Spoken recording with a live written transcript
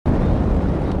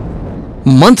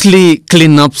Monthly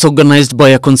cleanups organized by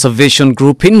a conservation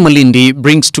group in Malindi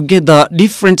brings together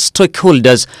different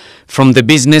stakeholders from the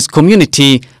business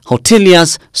community,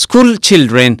 hoteliers, school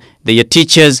children, their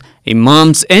teachers,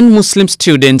 imams and Muslim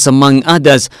students among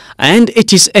others, and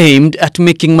it is aimed at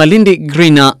making Malindi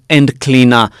greener and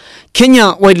cleaner.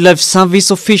 Kenya Wildlife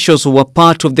Service officials who were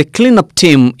part of the cleanup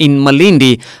team in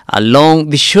Malindi along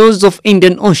the shores of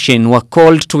Indian Ocean were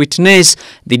called to witness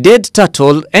the dead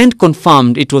turtle and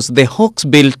confirmed it was the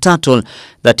Hawksbill turtle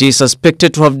that is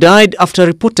suspected to have died after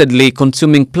reportedly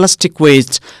consuming plastic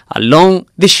waste along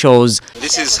the shores.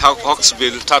 This is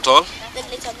Hawksbill turtle.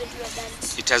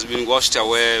 It has been washed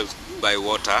away by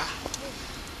water.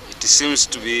 It seems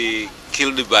to be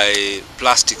killed by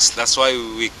plastics. That's why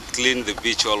we clean the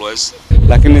beach always.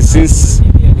 Lakini since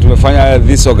tumefanya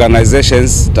these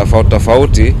organizations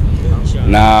tofauti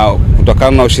na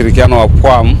kutokana na ushirikiano wa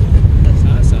PWAM,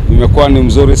 imekuwa ni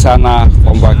mzuri sana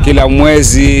kwamba kila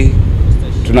mwezi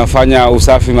tunafanya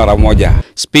usafi mara moja.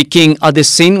 Speaking at the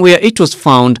scene where it was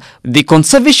found, the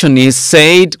conservationists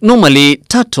said normally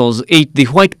turtles eat the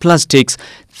white plastics,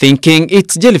 thinking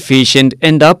it's jellyfish, and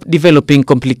end up developing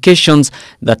complications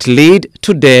that lead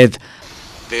to death.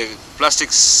 The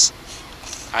plastics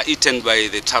are eaten by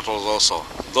the turtles also.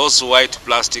 Those white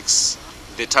plastics,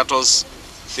 the turtles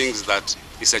think that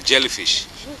it's a jellyfish.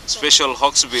 Special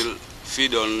Hawksbill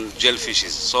feed on jellyfishes.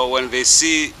 So when they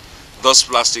see those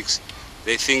plastics,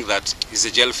 they think that it's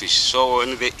a jellyfish. So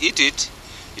when they eat it,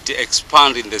 it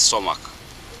expands in the stomach.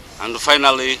 And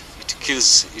finally, it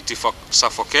kills, it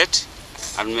suffocates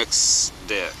and makes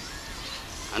death.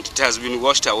 And it has been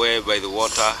washed away by the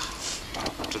water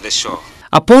to the shore.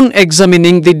 Upon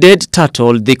examining the dead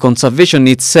turtle, the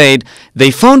conservationists said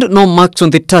they found no marks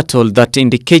on the turtle that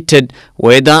indicated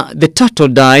whether the turtle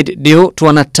died due to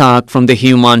an attack from the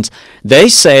humans. They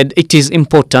said it is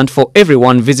important for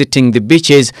everyone visiting the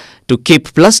beaches to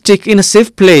keep plastic in a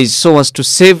safe place so as to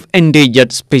save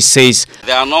endangered species.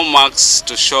 There are no marks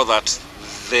to show that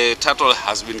the turtle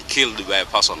has been killed by a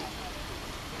person.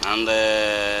 And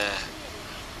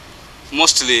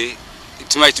mostly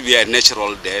it might be a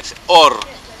natural death or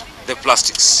the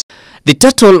plastics. The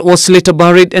turtle was later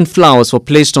buried and flowers were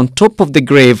placed on top of the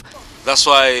grave. That's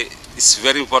why it's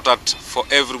very important for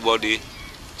everybody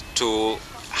to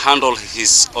handle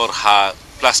his or her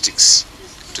plastics,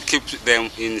 to keep them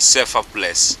in a safer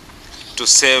place, to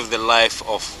save the life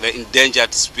of the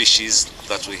endangered species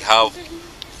that we have.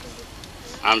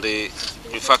 And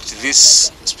in fact,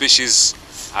 these species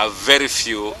are very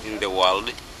few in the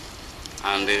world,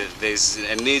 and there's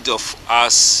a need of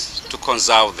us to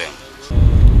conserve them.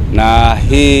 Na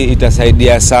hii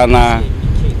itasaidia sana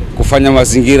kufanya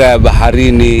mazingira ya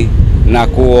baharini na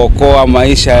kuokoa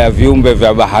maisha ya viumbe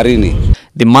vya baharini.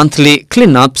 The monthly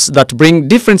cleanups that bring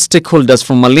different stakeholders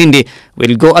from Malindi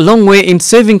will go a long way in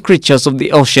saving creatures of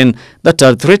the ocean that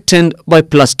are threatened by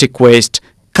plastic waste.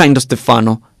 Kind of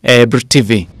Stefano, Ebru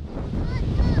TV.